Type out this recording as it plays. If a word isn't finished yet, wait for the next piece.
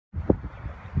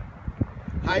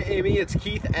Hi Amy, it's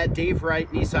Keith at Dave Wright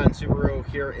Nissan Subaru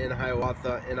here in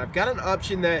Hiawatha, and I've got an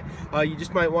option that you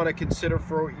just might want to consider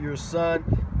for your son.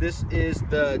 This is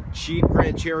the Jeep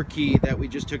Grand Cherokee that we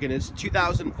just took in. It's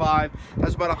 2005,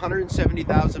 has about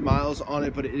 170,000 miles on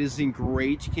it, but it is in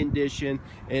great condition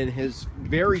and is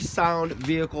very sound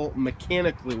vehicle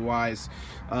mechanically wise.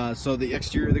 So the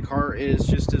exterior of the car is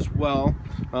just as well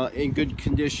in good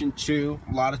condition too.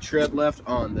 A lot of tread left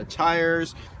on the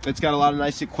tires. It's got a lot of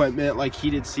nice equipment like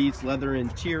heated seats, leather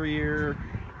interior,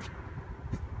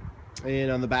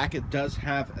 and on the back it does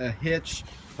have a hitch.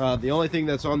 The only thing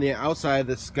that's on the outside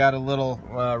that's got a little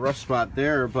rough spot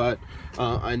there, but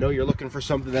I know you're looking for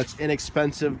something that's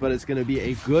inexpensive, but it's going to be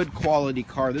a good quality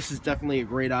car. This is definitely a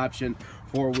great option,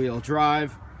 four-wheel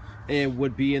drive. It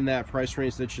would be in that price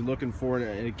range that you're looking for,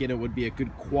 and again, it would be a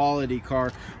good quality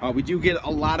car. We do get a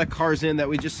lot of cars in that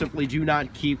we just simply do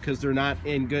not keep because they're not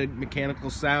in good mechanical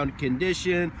sound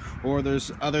condition, or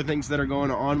there's other things that are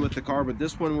going on with the car, but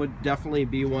this one would definitely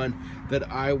be one that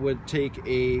I would take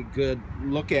a good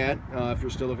look at if you're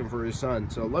still looking for your son.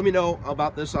 So let me know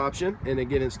about this option, and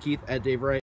again, it's Keith at Dave Wright.